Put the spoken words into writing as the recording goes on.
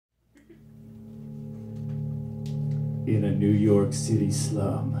In a New York City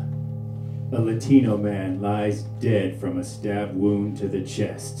slum, a Latino man lies dead from a stab wound to the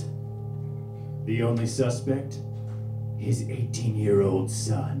chest. The only suspect? His 18-year-old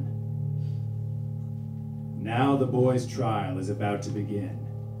son. Now the boy's trial is about to begin,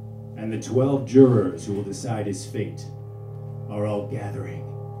 and the 12 jurors who will decide his fate are all gathering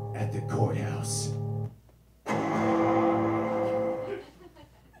at the courthouse.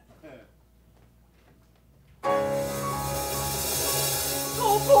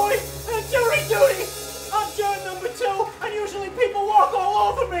 Oh boy, jury duty! I'm juror number 2, and usually people walk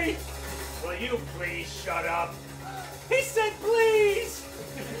all over me. Will you please shut up? He said please!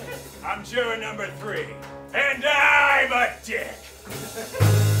 I'm juror number 3, and I'm a dick!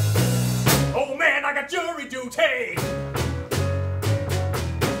 Oh man, I got jury duty!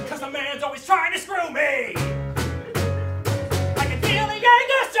 Cause the man's always trying to screw me! I can feel the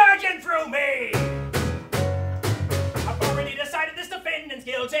anger surging through me! I've already decided this defendant's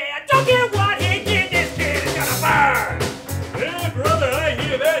guilty. I don't care what he did, this kid is gonna burn! Hey brother, I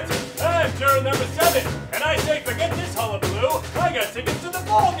hear that! I'm juror number 7, and I say forget this hullabaloo. I got tickets to the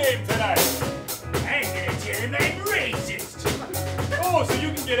ball game tonight. I'm gonna tell him I'm racist. Oh, so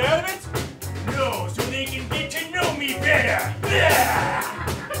you can get out of it? No, so they can get to know me better.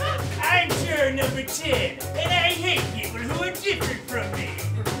 I'm juror number 10, and I hate people who are different from me.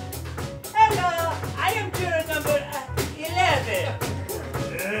 Hello, I am juror number 11.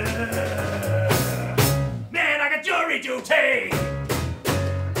 Man, I got jury duty!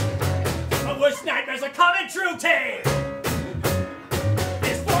 My worst nightmares are coming true, Tay!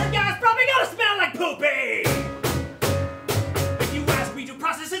 This foreign guy's probably gonna smell like poopy! If you ask me, due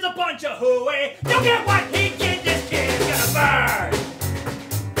process is a bunch of hooey. Don't get what he did, this kid is gonna burn!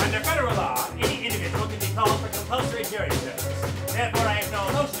 Under federal law, any individual can be called for compulsory jury service. Therefore, I have no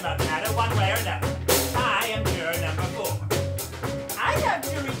emotion about the matter one way or another. I am juror number 4. I have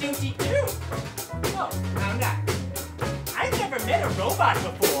jury duty too. No, I'm not. I've never met a robot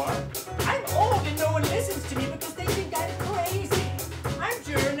before. I'm old and no one listens to me because they think I'm crazy. I'm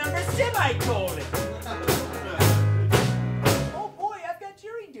juror number semicolon. Oh boy, I've got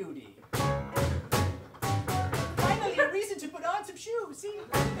jury duty. Finally, a reason to put on some shoes, see?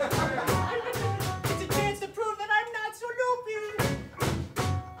 It's a chance to prove that I'm not so loopy.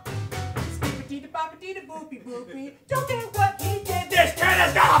 Skippity-da-boppity-da-boopy boopy. Don't get what he did. This kid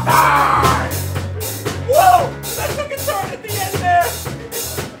is gonna burn! Whoa! That took a turn at the end there!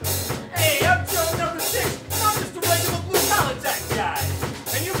 Hey, I'm juror number 6. I'm just a regular blue-collar tax guy.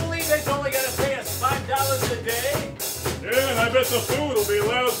 Can you believe they're only gonna pay us $5 a day? Yeah, and I bet the food will be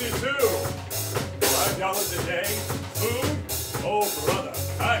lousy too. $5 a day? Food? Oh brother,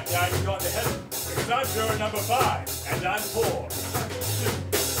 I've died and gone to heaven. Because I'm juror number 5, and I'm poor.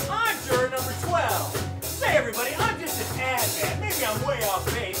 I'm juror number 12. Say everybody, I'm just an ad man. Maybe I'm way off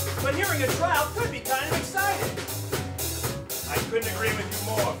base, but hearing a trial could be kind of exciting. I couldn't agree with you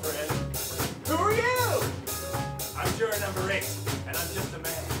more, friend. Who are you? I'm juror number 8, and I'm just a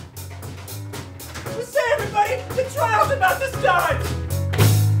man. Say everybody, the trial's about to start!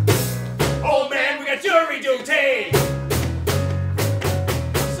 Oh man, we got jury duty!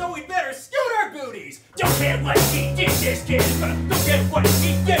 So we better scoot our booties! Don't care what he did, this kid is gonna... Don't care what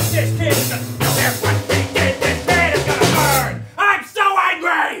he did, this kid is gonna... Don't care what he did, this kid is gonna burn! I'm so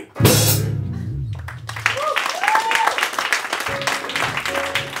angry!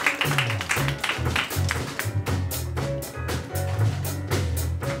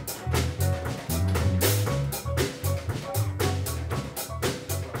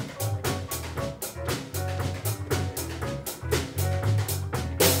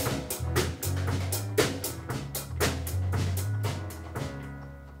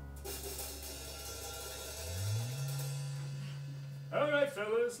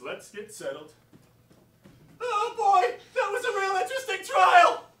 Let's get settled. Oh boy, that was a real interesting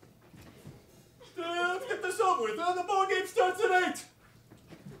trial! Let's get this over with. The ball game starts at 8. If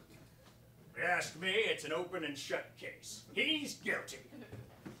you ask me, it's an open and shut case. He's guilty.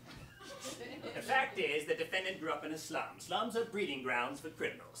 The fact is, the defendant grew up in a slum. Slums are breeding grounds for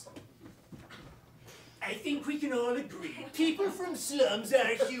criminals. I think we can all agree, people from slums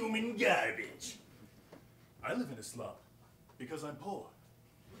are human garbage. I live in a slum because I'm poor.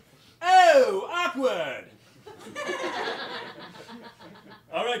 Oh, awkward!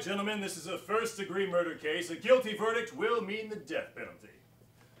 All right, gentlemen, this is a first-degree murder case. A guilty verdict will mean the death penalty.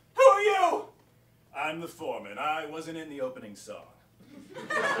 Who are you? I'm the foreman. I wasn't in the opening song.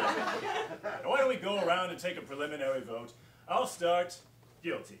 Why don't we go around and take a preliminary vote? I'll start.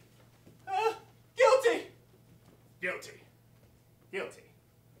 Guilty. Guilty! Guilty. Guilty.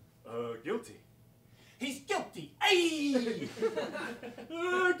 Guilty. He's guilty. Aye! Guilty!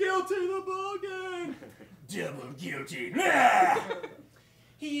 Guilty the ball gang! Double guilty.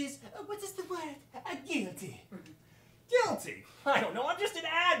 He is, what is the word? Guilty. Guilty? I don't know, I'm just an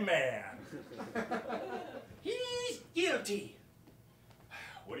ad man. He's guilty.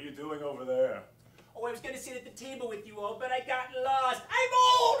 What are you doing over there? Oh, I was gonna sit at the table with you all, but I got lost. I'm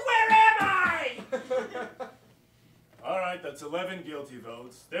old, where am I? All right, that's 11 guilty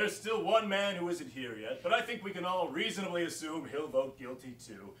votes. There's still one man who isn't here yet, but I think we can all reasonably assume he'll vote guilty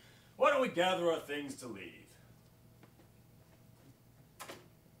too. Why don't we gather our things to leave?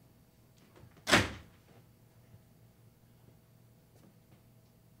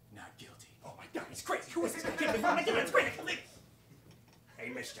 Not guilty. Oh my God, he's crazy. Who is this? Give me one. Give me a crazy. Hey,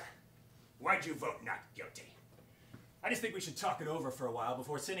 mister, why'd you vote not guilty? I just think we should talk it over for a while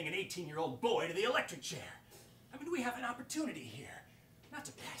before sending an 18-year-old boy to the electric chair. I mean, we have an opportunity here. Not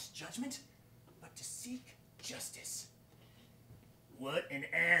to pass judgment, but to seek justice. What an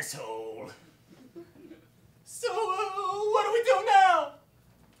asshole. So, what do we do now?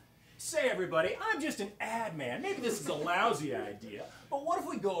 Say, everybody, I'm just an ad man. Maybe this is a lousy idea, but what if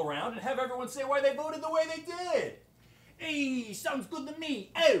we go around and have everyone say why they voted the way they did? Hey, sounds good to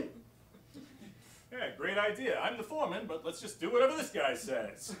me. Oh! Yeah, great idea. I'm the foreman, but let's just do whatever this guy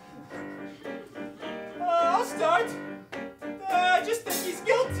says. I'll start. I just think he's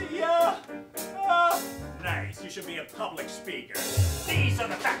guilty. Nice, you should be a public speaker. These are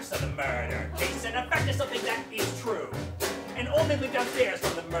the facts of the murder case, and a fact is something that is true. An old man lived downstairs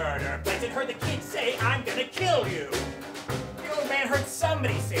from the murder place and heard the kid say, I'm gonna kill you. The old man heard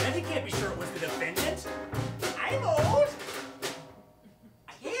somebody say that. He can't be sure it was the defendant. I'm old.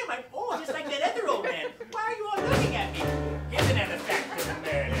 I'm old, just like that other old man. Why are you all looking at me? Here's another fact of the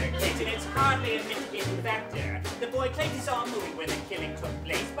murder case, and it's hardly a mitigating factor. The boy claims he saw a movie where the killing took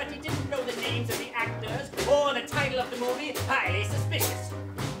place, but he didn't know the names of the actors or the title of the movie. Highly suspicious.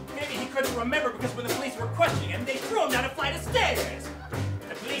 Maybe he couldn't remember because when the police were questioning him, they threw him down a flight of stairs.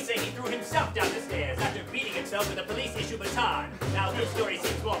 The police say he threw himself down the stairs after beating himself with a police-issue baton. Now this story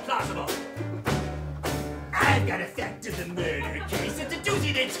seems more plausible. I've got a fact of the murder case. It's a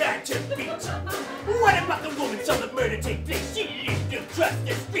doozy that's hard to beat. What about the woman saw the murder take place? She lived across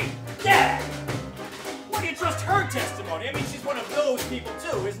the street. Yeah! Why do you trust her testimony? I mean, she's one of those people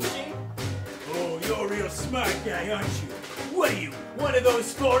too, isn't she? Oh, you're a real smart guy, aren't you? What are you, one of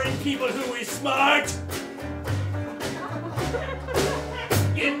those foreign people who is smart?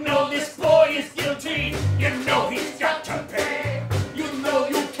 You know this boy is guilty. You know he's got to pay. You know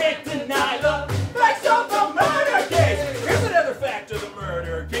you can't deny the facts of the murder case. Here's another fact of the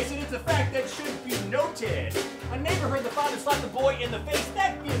murder case, and it's a fact that should be noted. A neighbor heard the father slap the boy in the face.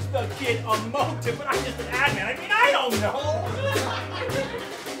 That gives the kid a motive, but I'm just an ad man. I mean, I don't know.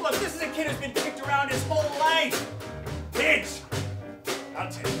 Look, this is a kid who's been kicked around his whole life. Kids! I'll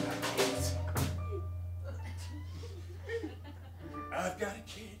tell you about kids. I've got a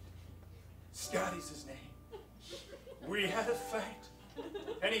kid. Scotty's his name. We had a fight,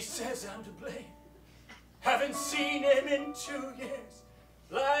 and he says I'm to blame. Haven't seen him in 2 years.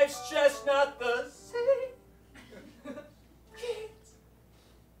 Life's just not the same. Kids,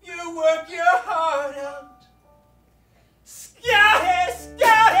 you work your heart out. Scotty,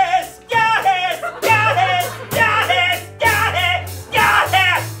 Scotty, Scotty, Scotty, Scotty, Scotty, Scotty,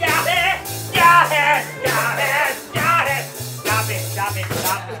 Scotty, Scotty, Scotty, Scotty. Stop it, stop it,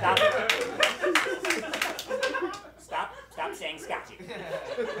 stop it. Stop saying Scotty.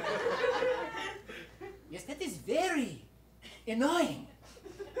 Yes, that is very annoying.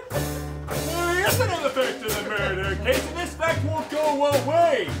 Here's another fact of the murder case, and this fact won't go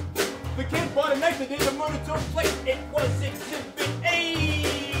away. The kid bought a knife the day the murder took place. It was Exhibit A.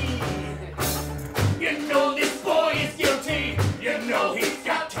 You know this boy is guilty. You know he's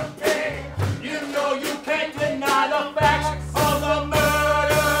got to pay. You know you can't deny the facts of the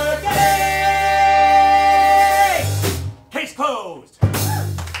murder case. Case closed.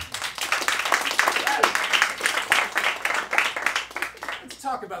 Let's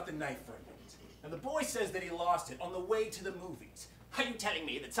talk about the knife for a minute. Now, the boy says that he lost it on the way to the movies. Are you telling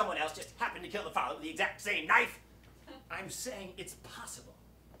me that someone else just happened to kill the father with the exact same knife? I'm saying it's possible.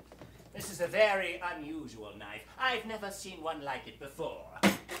 This is a very unusual knife. I've never seen one like it before.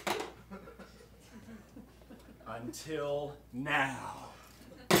 Until now.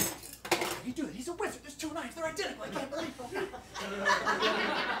 How do you do that? He's a wizard. There's two knives. They're identical. I can't believe it.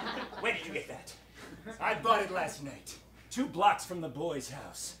 Where did you get that? I bought it last night. 2 blocks from the boy's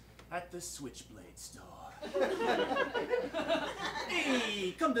house. At the Switchblade store.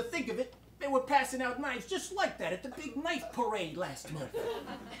 Hey, come to think of it, they were passing out knives just like that at the big knife parade last month.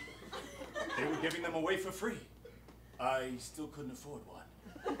 They were giving them away for free. I still couldn't afford one.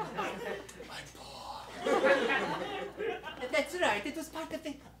 I'm poor. That's right. It was part of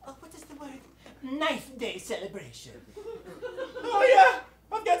the, what is the word? Knife Day celebration. Oh yeah!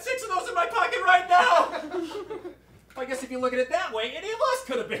 I've got 6 of those in my pocket right now! I guess if you look at it that way, any of us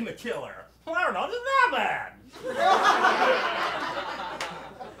could have been the killer. Well, I don't know, isn't that bad?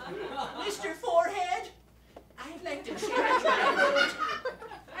 Mr. Forehead, I'd like to change my vote.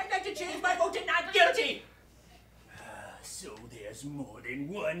 I'd like to change my vote to not guilty. So there's more than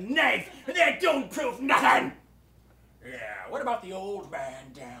one knife, and that don't prove nothing! Yeah, what about the old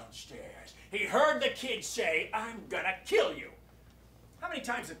man downstairs? He heard the kid say, I'm gonna kill you. How many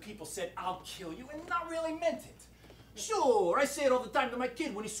times have people said, I'll kill you, and not really meant it? Sure, I say it all the time to my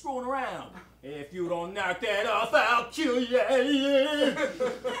kid when he's screwing around. If you don't knock that off, I'll kill you.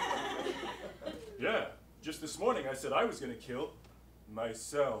 Yeah, just this morning I said I was gonna kill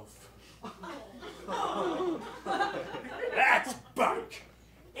myself. That's bunk.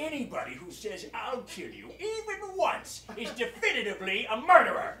 Anybody who says, I'll kill you, even once, is definitively a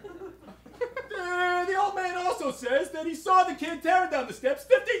murderer. The old man also says that he saw the kid tearing down the steps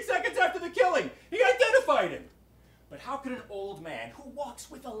 15 seconds after the killing. He identified him. But how could an old man who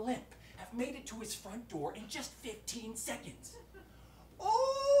walks with a limp have made it to his front door in just 15 seconds?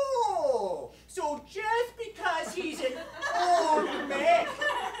 Oh, so just because he's an old man.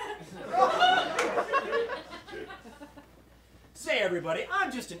 Say, everybody,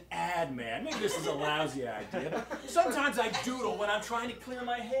 I'm just an ad man. Maybe this is a lousy idea, but sometimes I doodle when I'm trying to clear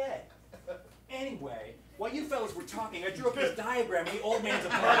my head. Anyway, while you fellas were talking, I drew up this diagram of the old man's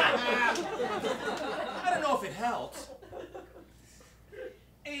apartment. I don't know if it helps.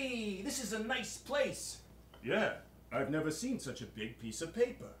 Hey, this is a nice place. Yeah, I've never seen such a big piece of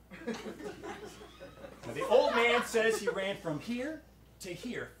paper. Now, the old man says he ran from here to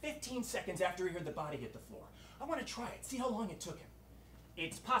here 15 seconds after he heard the body hit the floor. I want to try it, see how long it took him.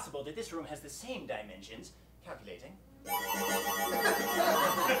 It's possible that this room has the same dimensions. Calculating.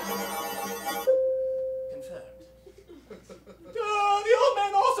 Confirmed. The old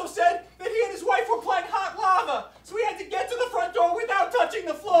man also said that he and his wife were playing hot lava, so he had to get to the front door without touching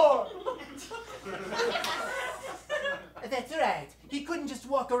the floor. That's right. He couldn't just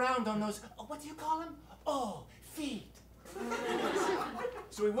walk around on those, what do you call them? Oh, feet.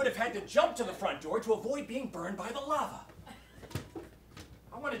 So he would have had to jump to the front door to avoid being burned by the lava.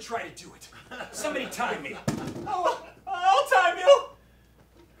 I want to try to do it. Somebody time me. Oh, I'll time you.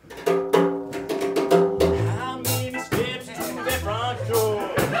 How many steps to the front door?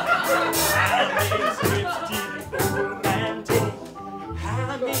 How many steps did the old man take?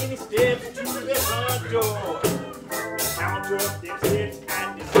 How many steps to the front door? Count up the steps and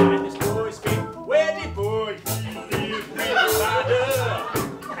design this boy's feet. Where did boy he live with his father?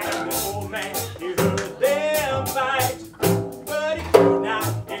 And the old man, he heard them fight, but he could not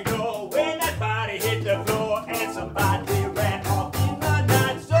ignore when that body hit the floor and somebody ran off in the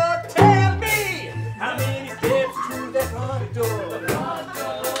night. So tell me, how many steps to the front door?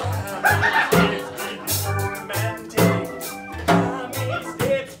 How many steps did the old man take? How many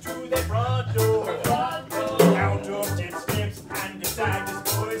steps to the front door? Count up them steps and decide this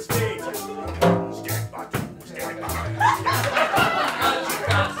boy's fate. Step by two, step by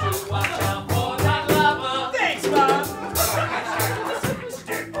Thanks, Mom.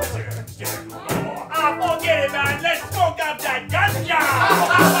 Step by step. Oh, forget it, man. Let's smoke up that ganja.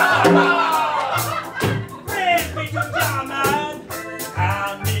 Praise be to God, man.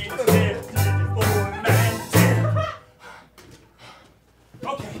 How many steps did the old man take?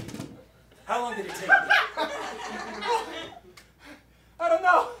 Okay. How long did it take me? I don't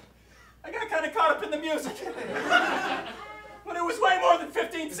know. I got kind of caught up in the music. But it was way more than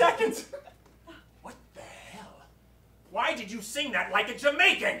 15 seconds. What the hell? Why did you sing that like a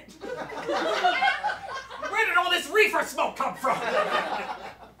Jamaican? Where did all this reefer smoke come from?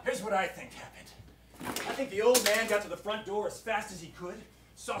 Here's what I think happened. I think the old man got to the front door as fast as he could,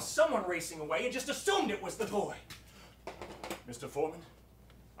 saw someone racing away, and just assumed it was the boy. Mr. Foreman,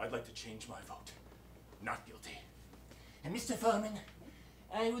 I'd like to change my vote. Not guilty. And Mr. Foreman,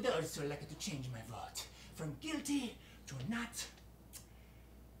 I would also like to change my vote from guilty to not.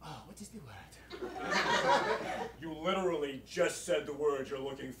 Oh, what is the word? You literally just said the word you're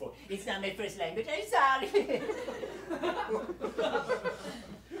looking for. It's not my first language, I'm sorry.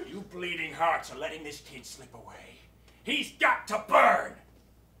 You bleeding hearts are letting this kid slip away. He's got to burn!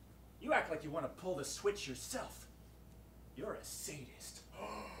 You act like you want to pull the switch yourself. You're a sadist.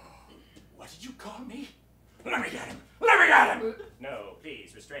 What did you call me? Let me get him! Let me get him! No,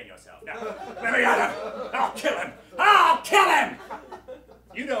 please, restrain yourself. No, let me get him! I'll kill him! I'll kill him!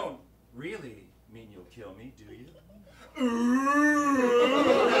 You don't really mean you'll kill me, do you?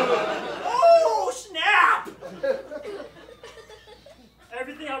 Oh, snap!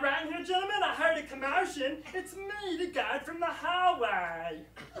 Everything all right in here, gentlemen? I heard a commotion. It's me, the guy from the highway.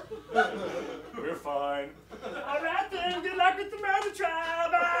 We're fine. All right then, good luck with the murder trial.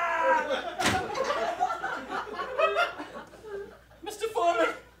 Mr.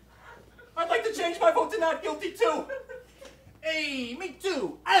 Foreman, I'd like to change my vote to not guilty too. Hey, me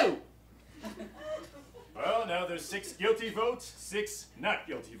too. Oh! Well, now there's 6 guilty votes, 6 not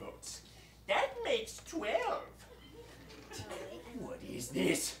guilty votes. That makes 12. What is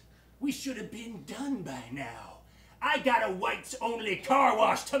this? We should have been done by now. I got a whites-only car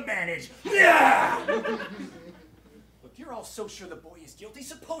wash to manage. Yeah! Look, you're all so sure the boy is guilty,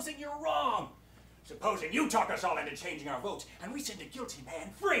 supposing you're wrong. Supposing you talk us all into changing our votes, and we send a guilty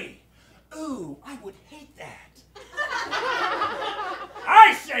man free. Ooh, I would hate that.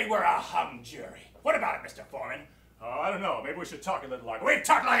 I say we're a hung jury. What about it, Mr. Foreman? I don't know. Maybe we should talk a little longer. We've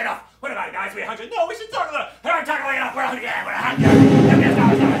talked long enough. What about it, guys? We hung jury? No, we should talk a little. We're talking long enough. We're a hung jury. You're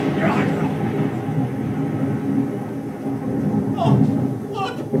a hung jury. Oh,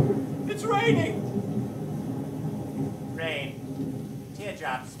 look! It's raining. Rain.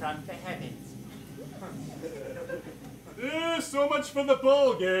 Teardrops from the heavens. So much for the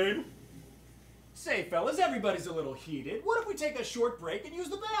bowl game. Say, fellas, everybody's a little heated. What if we take a short break and use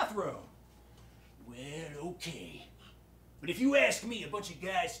the bathroom? Well, okay. But if you ask me, a bunch of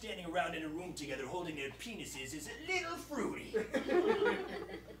guys standing around in a room together holding their penises is a little fruity. What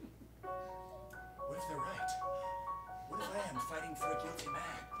if they're right? What if I am fighting for a guilty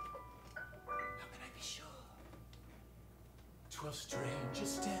man? How can I be sure? 12 strangers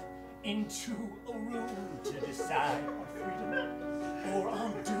step into a room to decide on freedom or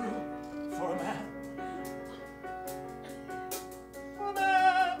on doom for a man. For a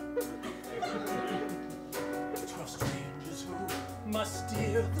man. 12 strangers who must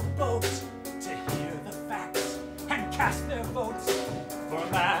steer the boat to hear the facts and cast their votes for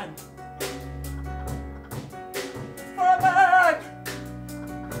a man. For a man.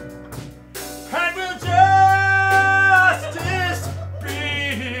 And will justice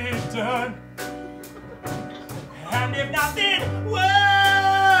be done? And if not, then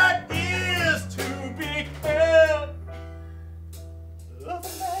what is to become of a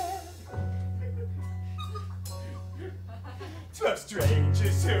man? 12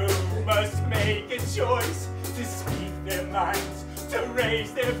 strangers who must make a choice to speak their minds, to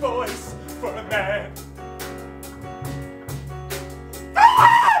raise their voice for a man.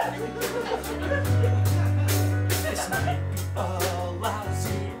 This might be a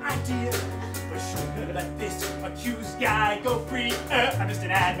lousy idea, but shouldn't let this accused guy go free. I'm just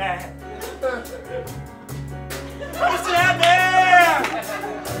an ad man. I'm just an ad man!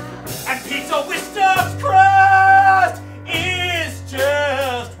 And pizza with stuffed crust is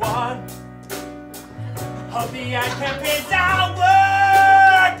just one of the ad campaigns I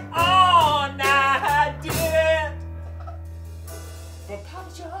worked on. I did for Papa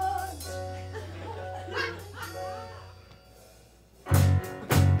John's.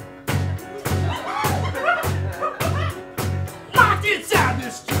 Locked inside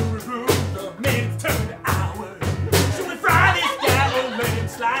this jury room, the minutes turn to hours. Should we fry this guy or let him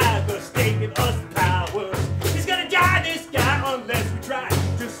slide? The state give us powers. He's gonna die, this guy, unless we try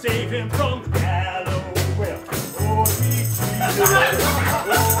to save him from the gallows. Well, Lord, we Jesus.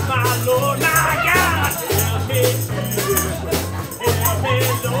 Oh, my Lord, my God, help me, Jesus. Help me,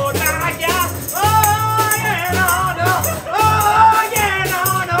 Lord, my God. Oh, yeah, no, no. Oh, yeah, no,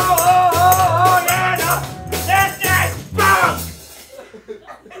 no. Oh, yeah, no. That's bunk.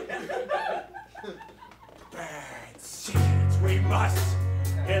 Bad secrets we must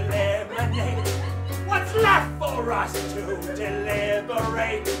eliminate. What's left for us to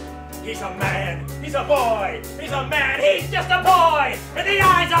deliberate? He's a man, he's a boy, he's a man, he's just a boy! In the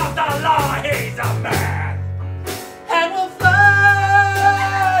eyes of the law, he's a man! And we'll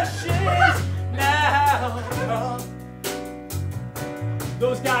flush his now.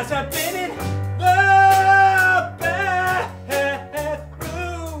 Those guys have been in the bathroom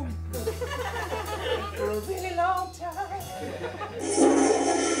for a really long time.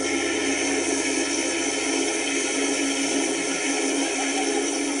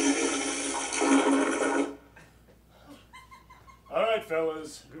 All right,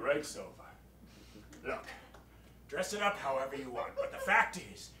 fellas, break's over. Look, dress it up however you want, but the fact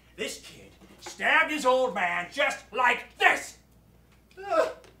is, this kid stabbed his old man just like this!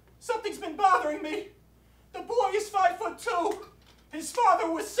 Something's been bothering me. The boy is 5'2". His father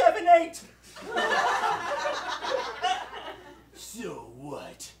was 7'8". So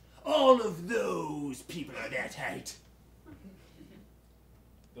what? All of those people are that height.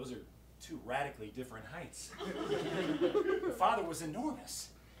 Those are two radically different heights. Your father was enormous.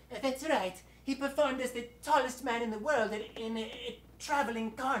 That's right. He performed as the tallest man in the world in a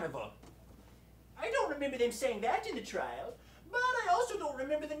traveling carnival. I don't remember them saying that in the trial, but I also don't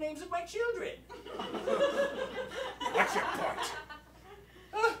remember the names of my children. What's your point?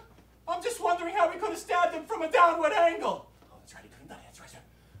 I'm just wondering how we could have stabbed him from a downward angle. Oh, that's right, he couldn't have done it. That's right.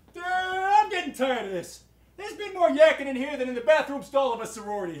 I'm getting tired of this. There's been more yakking in here than in the bathroom stall of a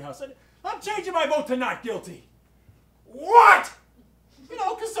sorority house. I'm changing my vote to not guilty. What? You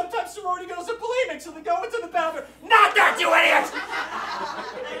know, because sometimes sorority girls are bulimic, so they go into the bathroom. Not that, you idiot!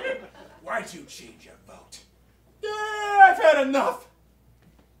 Why'd you change your vote? I've had enough.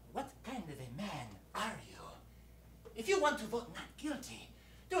 What kind of a man are you? If you want to vote not guilty,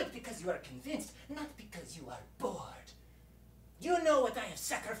 do it because you are convinced, not because you are bored. Do you know what I have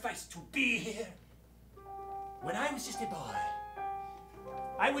sacrificed to be here? When I was just a boy,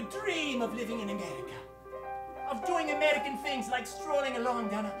 I would dream of living in America, of doing American things like strolling along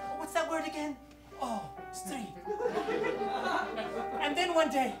down a, what's that word again? Oh, street. And then one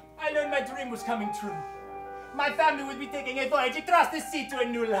day, I learned my dream was coming true. My family would be taking a voyage across the sea to a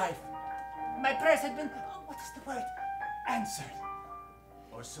new life. My prayers had been, what is the word? Answered.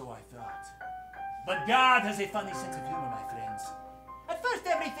 Or so I thought. But God has a funny sense of humor, my friends. At first,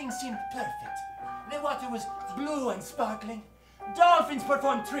 everything seemed perfect. The water was blue and sparkling. Dolphins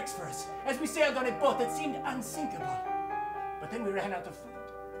performed tricks for us as we sailed on a boat that seemed unsinkable. But then we ran out of food.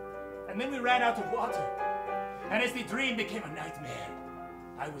 And then we ran out of water. And as the dream became a nightmare,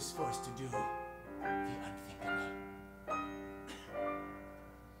 I was forced to do the unthinkable.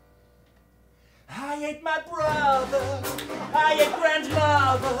 I ate my brother, I ate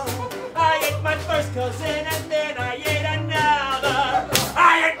grandmother, I ate my first cousin, and then I ate another.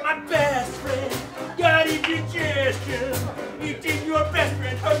 I ate my best friend, got indigestion. Eating your best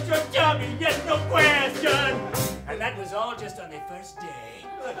friend hurts your tummy, yes, no question. And that was all just on the first day.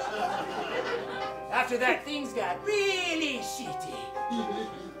 After that, things got really shitty.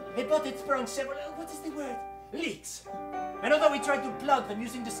 The boat had sprung several, what is the word? Leaks. And although we tried to plug them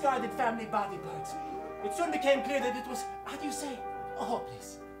using discarded family body parts, it soon became clear that it was, how do you say,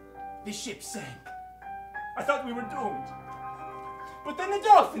 hopeless. The ship sank. I thought we were doomed. But then the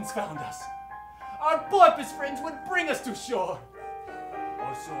dolphins found us. Our porpoise friends would bring us to shore.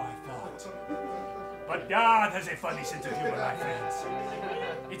 Or so I thought. But God has a funny sense of humor, my friends.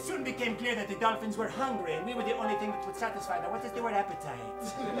 It soon became clear that the dolphins were hungry, and we were the only thing that would satisfy them. What is the word appetite?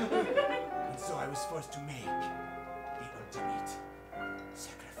 And so I was forced to make the ultimate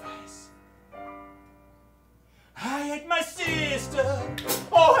sacrifice. I ate my sister,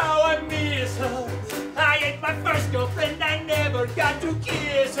 oh how I miss her. I ate my first girlfriend, I never got to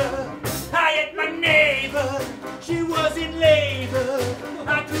kiss her. I ate my neighbor, she was in labor.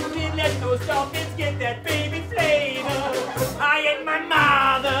 I couldn't let those dolphins get that baby flavor. I ate my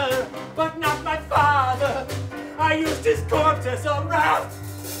mother, but not my father. I used his corpse as a raft.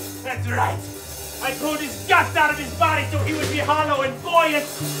 That's right. I pulled his guts out of his body so he would be hollow and buoyant.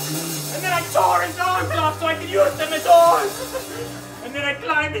 And then I tore his arms off so I could use them as oars. And then I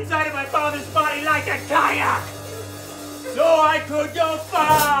climbed inside of my father's body like a kayak. So I could go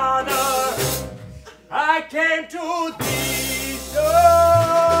farther. I came to these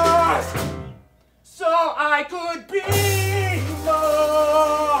shores so I could be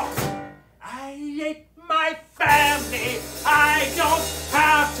more. I ate my family. I don't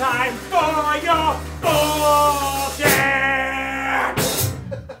have time for your bullshit.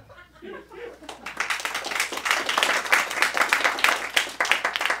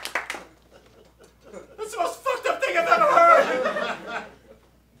 That's the most fucked up thing I've ever heard.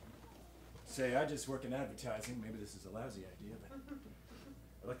 Say, I just work in advertising. Maybe this is a lousy idea, but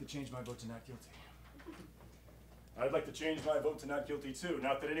I'd like to change my vote to not guilty. I'd like to change my vote to not guilty too.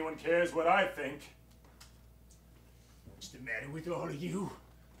 Not that anyone cares what I think. What's the matter with all of you?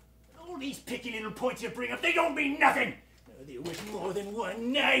 All these picky little points you bring up, they don't mean nothing. There was more than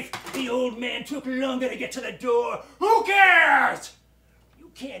one knife. The old man took longer to get to the door. Who cares?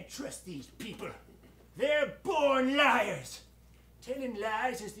 You can't trust these people. They're born liars. Telling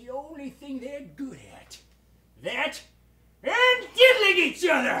lies is the only thing they're good at. That and diddling each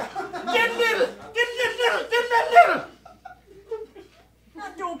other. Diddle, diddle.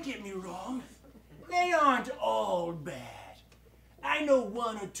 Now don't get me wrong. They aren't all bad. I know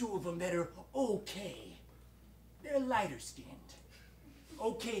one or two of them that are okay. They're lighter skinned.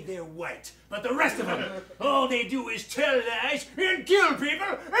 Okay, they're white. But the rest of them, all they do is tell lies and kill people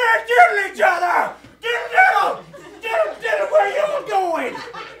and diddle each other. Diddle. Diddle, where you going?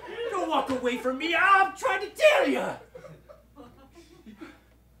 Don't walk away from me. I'm trying to tell you.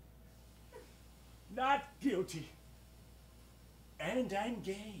 Not guilty. And I'm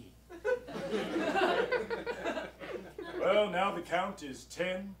gay. Well, now the count is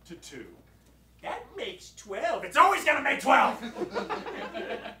 10-2. That makes 12. It's always gonna make 12!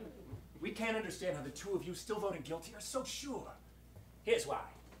 We can't understand how the two of you still voting guilty are so sure. Here's why.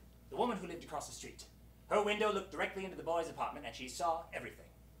 The woman who lived across the street. Her window looked directly into the boy's apartment and she saw everything.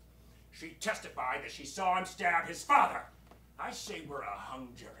 She testified that she saw him stab his father. I say we're a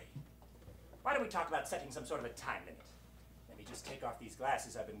hung jury. Why don't we talk about setting some sort of a time limit? Let me just take off these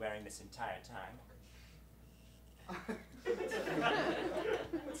glasses I've been wearing this entire time.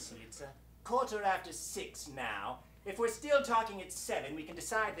 Let's see, it's 6:15 now. If we're still talking at 7, we can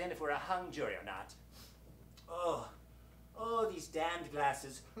decide then if we're a hung jury or not. Oh, these damned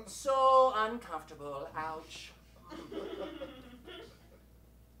glasses. So uncomfortable. Ouch.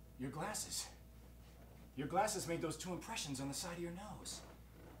 Your glasses. Your glasses made those 2 impressions on the side of your nose.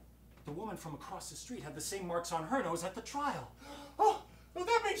 The woman from across the street had the same marks on her nose at the trial. Oh, well,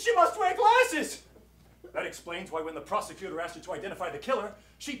 that means she must wear glasses. That explains why when the prosecutor asked her to identify the killer,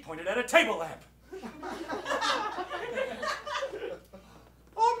 she pointed at a table lamp.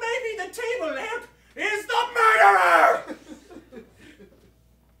 Or maybe the table lamp is the murderer!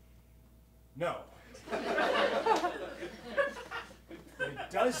 No. But it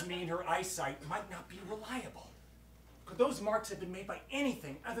does mean her eyesight might not be reliable. Could those marks have been made by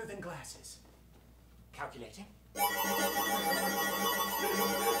anything other than glasses? Calculating.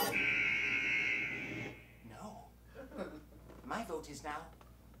 No. My vote is now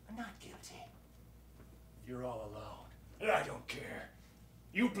not guilty. You're all alone. I don't care.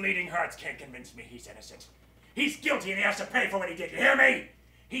 You bleeding hearts can't convince me he's innocent. He's guilty and he has to pay for what he did. You hear me?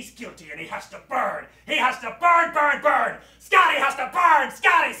 He's guilty and he has to burn. He has to burn, burn, burn. Scotty has to burn.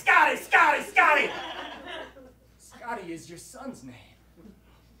 Scotty, Scotty, Scotty, Scotty. Scotty is your son's name.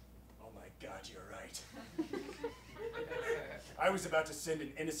 Oh my God, you're right. I was about to send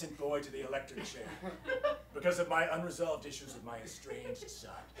an innocent boy to the electric chair because of my unresolved issues with my estranged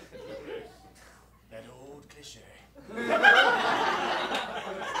son. That old cliche.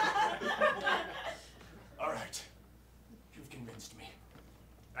 All right, you've convinced me.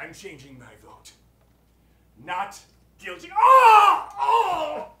 I'm changing my vote. Not guilty. Oh!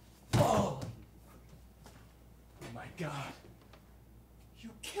 Oh! Oh! Oh my God. You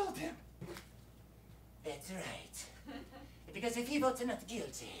killed him. That's right. Because if he votes not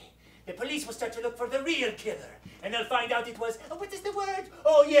guilty, the police will start to look for the real killer, and they'll find out it was, what is the word?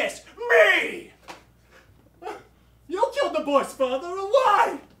 Oh yes, me! You killed the boy's father,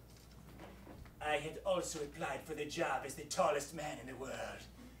 why? I had also applied for the job as the tallest man in the world.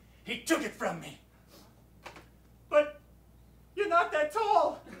 He took it from me. But you're not that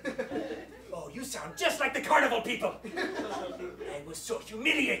tall. Oh, you sound just like the carnival people. I was so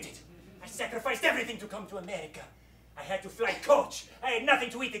humiliated. I sacrificed everything to come to America. I had to fly coach. I had nothing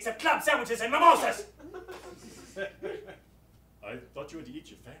to eat except club sandwiches and mimosas. I thought you had to eat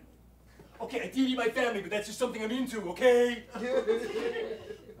your family. Okay, I did eat my family, but that's just something I'm into, okay? My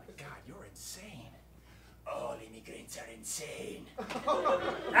God, you're insane. All immigrants are insane.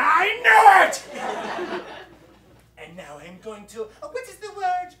 I knew it! And now I'm going to, what is the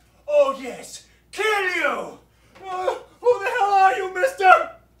word? Oh yes, kill you! Who the hell are you,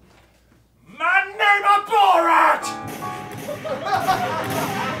 mister? My name is Borat!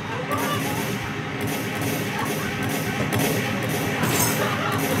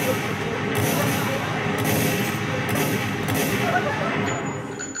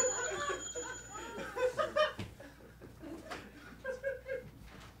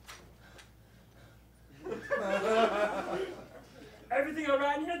 Everything all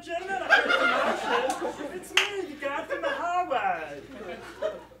right in here, gentlemen? I heard the marshal. It's me, the guy from the highway.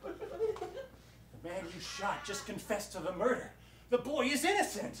 The man you shot just confessed to the murder. The boy is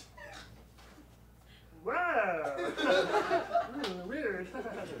innocent. Wow. Weird.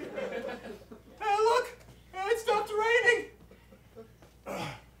 Hey, look! It stopped raining.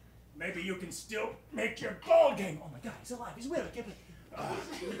 Maybe you can still make your ball game. Oh my God, he's alive. He's with it.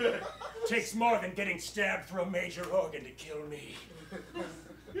 Takes more than getting stabbed through a major organ to kill me.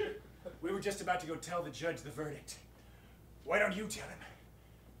 We were just about to go tell the judge the verdict. Why don't you tell him?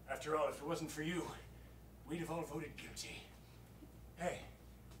 After all, if it wasn't for you, we'd have all voted guilty. Hey,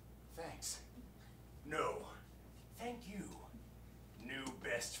 thanks. No, thank you, new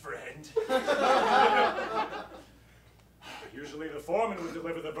best friend. Usually the foreman would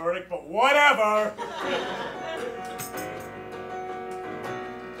deliver the verdict, but whatever!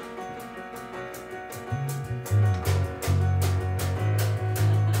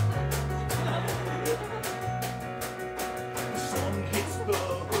 The sun hits the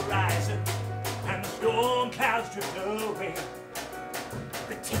horizon, and the stripped away.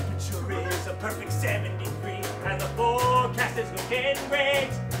 The temperature is a perfect 73, and the forecast is looking great.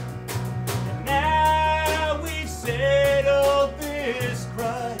 And now we've settled this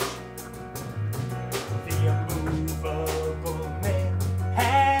grudge. The immovable men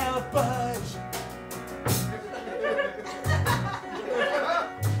have budged.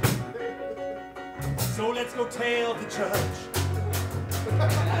 So let's go tell the judge.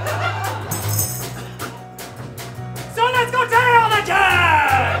 So let's go tell the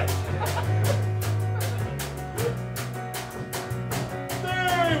judge!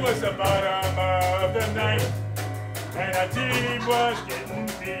 There was the bottom of the night, and our team was getting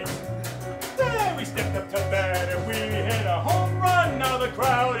beat. Then we stepped up to bat and we hit a home run. Now the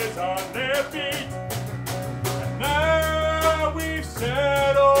crowd is on their feet. And now we've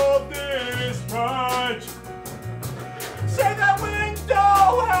settled this grudge. Say that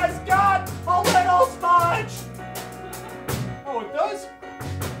window has got a little smudge. Oh, it does?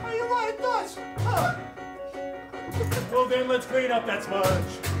 Oh, you're right, it does. Huh. Well then, let's clean up that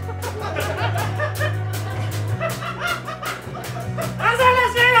smudge. I said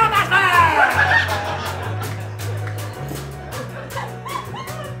let's clean up that smudge!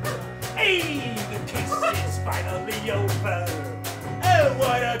 Hey, the case is finally over. Oh,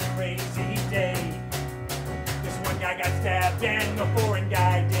 what a crazy day. This one guy got stabbed and the foreign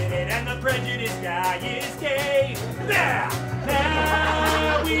guy did it, and the prejudiced guy is gay. There!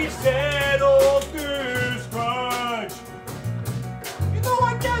 Now we've settled this grudge. You know,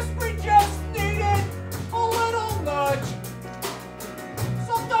 I guess we just needed a little nudge.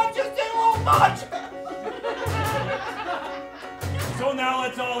 Sometimes just a little nudge. So now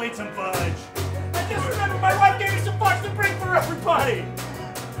let's all eat some fudge. And just remember, my wife gave me some fudge to bring for everybody.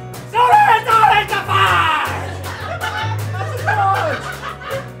 So let's all eat the fudge! That's the fudge!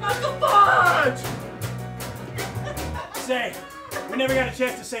 That's the fudge! Say, we never got a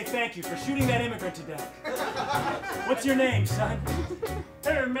chance to say thank you for shooting that immigrant to death. What's your name, son?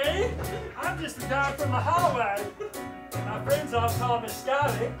 Hey, me? I'm just a guy from the hallway. My friends all call me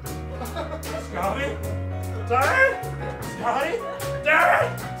Scotty. Scotty? Darren? Scotty? Darren?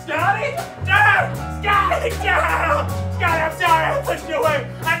 Scotty? Darren? Scotty? Darren! Scotty, I'm sorry I pushed you away.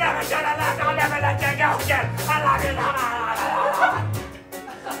 I never should have left. I'll never let you go again. I love you.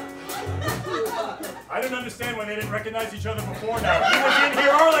 I didn't understand why they didn't recognize each other before now. He was in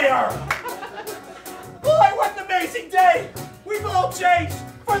here earlier! Boy, what an amazing day! We've all changed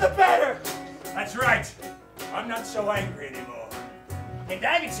for the better. That's right. I'm not so angry anymore. And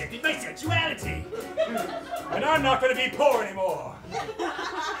I've accepted my sexuality. And I'm not going to be poor anymore.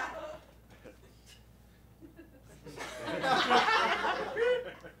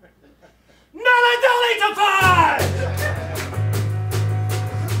 Now let's all eat the fudge!